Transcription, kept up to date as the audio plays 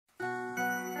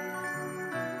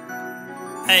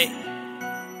Hey.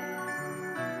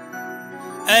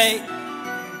 Hey.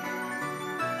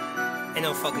 Ain't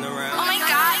no fucking around. Oh my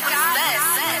god, what's this?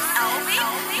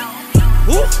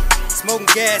 Woo! Smoking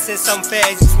gas and something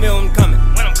fast, you smell them coming.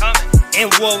 When I'm coming. In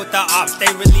war with the ops, they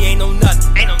really ain't no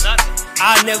nothing. Ain't no nothing.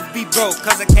 I'll never be broke,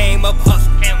 cause I came up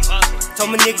hustling.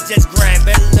 Told my niggas just grind,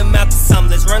 better let them out to something.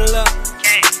 Let's run it up.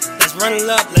 Let's run it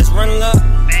up, let's run it up.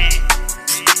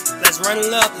 Let's run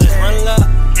it up, let's run it up.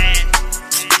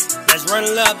 Let's run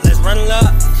it up, let's run it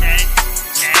up.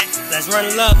 Let's run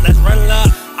it up, let's run it up.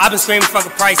 I been screaming fuck a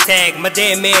price tag. My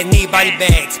dead man need body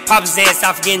bags. Pop his ass,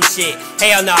 stop forgetting shit.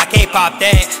 Hell no, I can't pop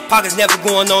that. Pockets never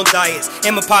going on diets.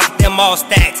 In my pocket, them all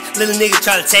stacks. Little nigga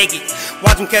try to take it.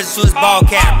 Watch him catch it to his ball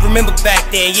cap. Remember back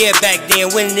then, yeah, back then,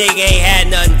 when a nigga ain't had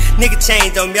nothing. Nigga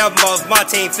changed on me, I'm off my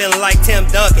team feeling like Tim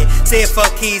Duncan. Said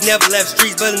fuck keys, never left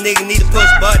streets, but a nigga need a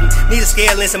push button. Need a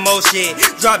scale and some more shit.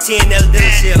 Drop 10 at a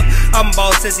dealership. I'm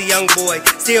ballin' since a young boy.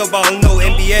 Still ballin', no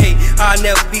NBA. I'll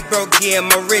never be broke again.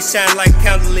 My wrist shine like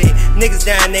candlelit. Niggas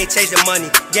dying, they chasing money.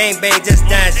 Gang bang, just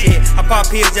dying shit. I pop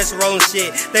pills, just rollin'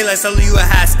 shit. They like, Cello, you a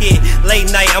high skid.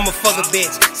 Late night, I'ma fuck a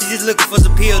bitch. She just looking for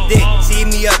some peel dick. She hit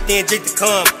me up, then drink the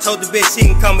cum. Told the bitch she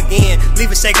can come again.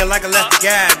 Leave her shaking like I left the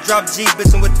guy. Drop G,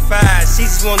 bitchin' with the fives. She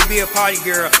just wanna be a party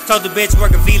girl. Told the bitch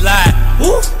work a V-Live.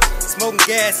 Woo! Smoking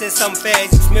gas and something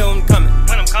fast, you smell them coming.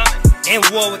 When I'm coming. In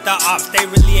war with the ops, they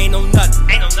really ain't no nothing.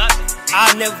 Ain't no nothing.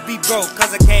 I'll never be broke,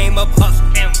 cause I came up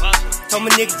hustling. Told my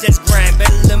niggas just grind,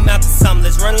 better let them out to something.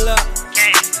 Let's run it up.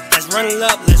 Let's run it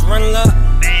up, let's run it up.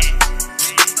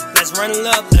 Let's run it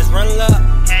up, let's run it up.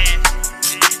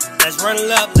 Let's run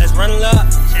it up, let's run it up.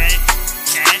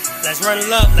 Let's run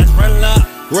it up, let's run it up.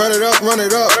 Run it up, run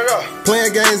it up.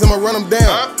 Playing games, I'ma run them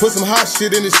down. Put some hot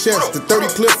shit in his chest. The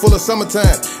 30 clip full of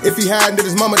summertime. If he hiding, then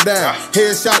his mama down.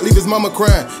 Headshot, leave his mama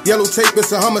crying. Yellow tape,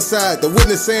 it's a homicide. The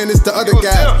witness saying it's the other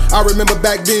guy. I remember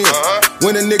back then,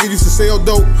 when a nigga used to sell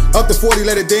dope. Up to 40,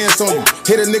 let it dance on you.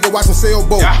 Hit a nigga, watch him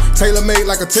sailboat. Tailor made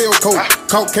like a tailcoat.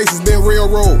 Caught cases been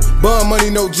railroad. Bun money,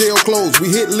 no jail clothes.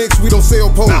 We hit licks, we don't sell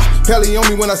posts. Pelly on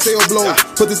me when I sell blows.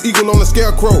 Put this eagle on the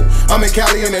scarecrow. I'm in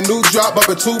Cali in a new drop,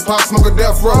 up at Tupac, smoke a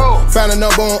death row. Found a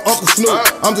number on Uncle Snoop.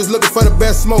 I'm just looking for the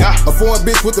best smoke. A foreign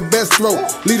bitch with the best throat.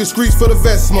 Leave the streets for the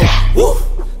vest smoke. Woo!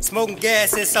 Smoking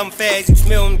gas and something fast, you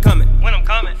smell them coming. When I'm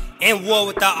coming. In war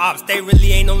with the ops, they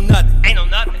really ain't no nothing. Ain't no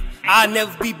nothing. I'll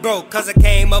never be broke, cause I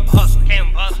came up hustling.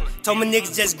 Told my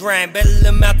niggas just grind, better let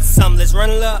them out to something. Let's run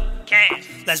it up.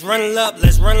 Let's run it up,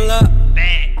 let's run it up.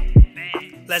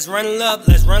 Let's run it up,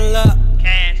 let's run it up.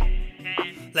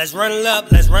 Let's run it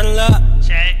up, let's run it up.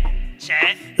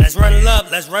 Let's run it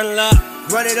up, let's run it up.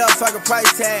 Run it up, fuck a price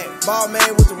tag. Ball man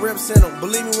with the rims in them.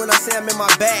 Believe me when I say I'm in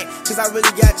my bag, cause I really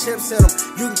got chips in them.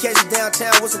 You can catch me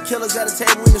downtown with some killers at a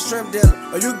table in the shrimp dinner.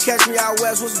 Or you can catch me out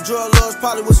west with some drug lords,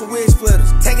 probably with some wig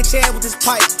splitters. Take a chance with this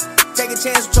pipe. Take a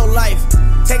chance with your life.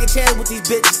 Take a chance with these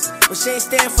bitches. But she ain't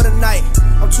stand for the night.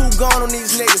 I'm too gone on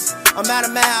these niggas. I'm out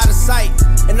of out of sight.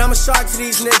 And I'm a shark to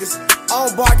these niggas. I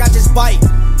don't bark, I just bite.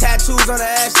 Tattoos on the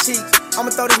ass cheek.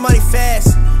 I'ma throw this money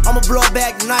fast. I'ma blow it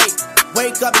back tonight.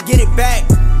 Wake up and get it back.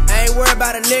 I ain't worried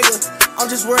about a nigga. I'm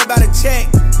just worried about a check.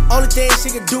 Only thing she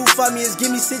can do for me is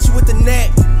give me situ with the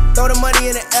net. Throw the money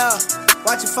in the air.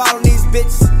 Watch it fall on these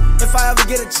bitches. If I ever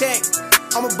get a check,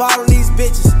 I'ma ball on these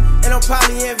bitches. And I'm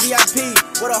probably in VIP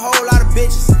with a whole lot of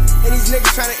bitches. And these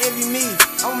niggas tryna envy me.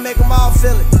 I'ma make them all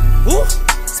feel it. Woo!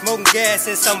 Smoking gas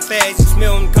and something fast, you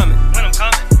smell them coming. When I'm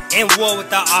coming. In war with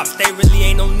the ops, they really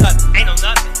ain't no nothing. Ain't no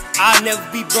nothing. I'll never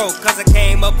be broke, cause I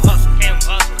came up hustling.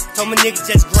 Told my niggas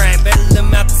just grind, better let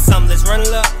them out to something. Let's run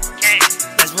it up.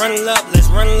 Let's run it up, let's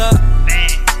run it up.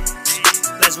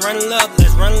 Let's run it up,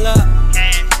 let's run it up.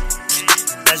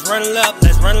 Let's run it up,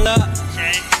 let's run it up.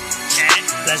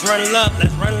 Let's run it up,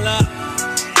 let's run it up.